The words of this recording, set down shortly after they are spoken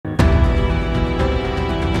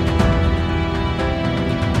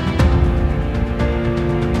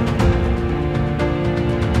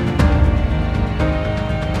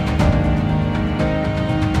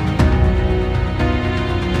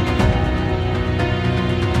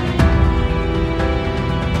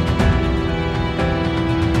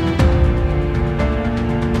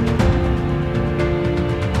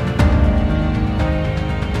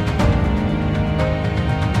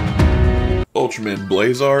Ultraman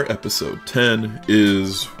Blazar, episode 10,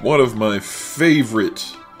 is one of my favorite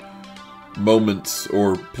moments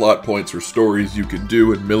or plot points or stories you can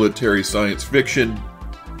do in military science fiction.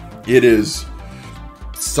 It is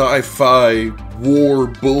sci-fi war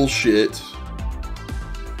bullshit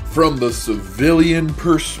from the civilian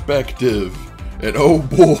perspective, and oh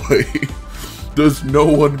boy, does no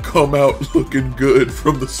one come out looking good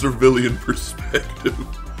from the civilian perspective.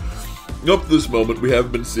 Up to this moment, we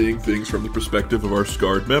have been seeing things from the perspective of our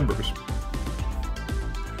scarred members,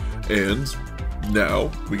 and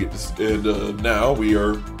now we get to, now we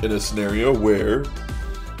are in a scenario where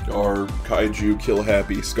our kaiju kill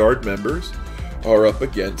happy scarred members are up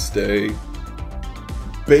against a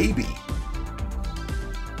baby.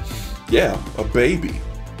 Yeah, a baby,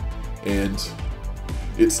 and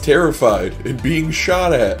it's terrified and being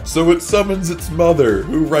shot at, so it summons its mother,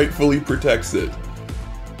 who rightfully protects it.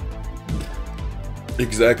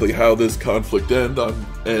 Exactly how this conflict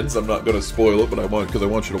ends, I'm not going to spoil it, but because I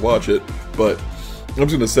want you to watch it. But I'm just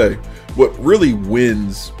going to say, what really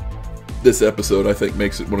wins this episode, I think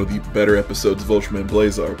makes it one of the better episodes of Ultraman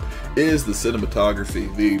Blazar, is the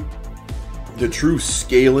cinematography, the true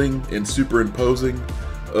scaling and superimposing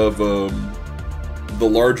of the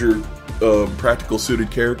larger practical suited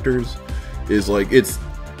characters is like it's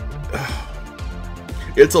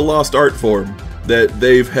a lost art form that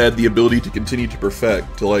they've had the ability to continue to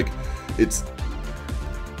perfect. To like, it's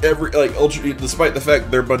despite the fact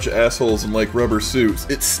they're a bunch of assholes in like rubber suits,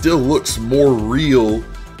 it still looks more real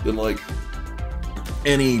than like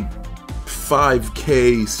any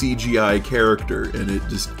 5K CGI character, and it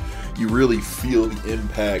just, you really feel the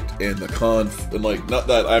impact and the and like, not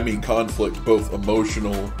that I mean conflict, both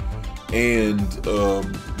emotional and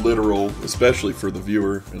literal, especially for the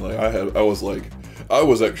viewer. And like I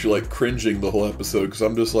was actually like cringing the whole episode, because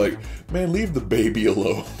I'm just like, man, leave the baby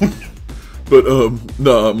alone. But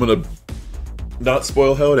no, I'm gonna not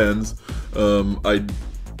spoil how it ends,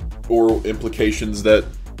 or implications that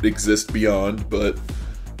exist beyond, but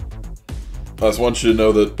I just want you to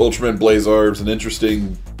know that Ultraman Blazar is an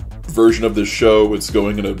interesting version of this show. It's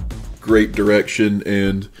going in a great direction,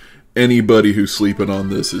 and anybody who's sleeping on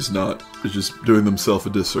this is just doing themselves a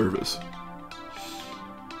disservice.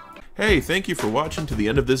 Hey, thank you for watching to the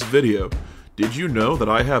end of this video. Did you know that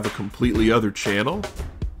I have a completely other channel?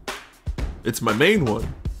 It's my main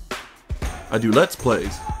one. I do Let's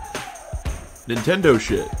Plays. Nintendo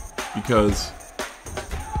shit. Because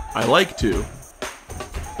I like to.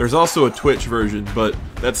 There's also a Twitch version, but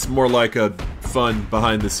that's more like a fun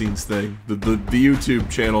behind the scenes thing. The YouTube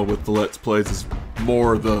channel with the Let's Plays is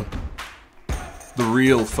more the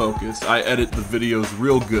real focus. I edit the videos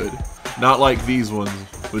real good. Not like these ones,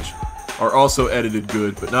 which are also edited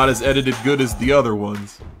good, but not as edited good as the other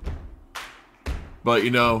ones. But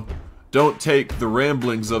you know, don't take the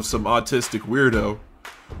ramblings of some autistic weirdo.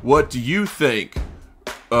 What do you think,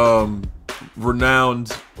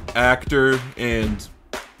 renowned actor and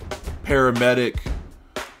paramedic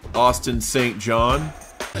Austin St. John?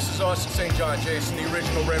 This is Austin St. John, Jason, the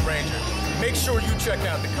original Red Ranger. Make sure you check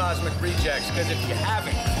out the Cosmic Rejects, because if you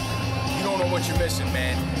haven't, you don't know what you're missing,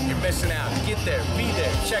 man. You're missing out. Get there, be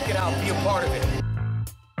there, check it out, be a part of it.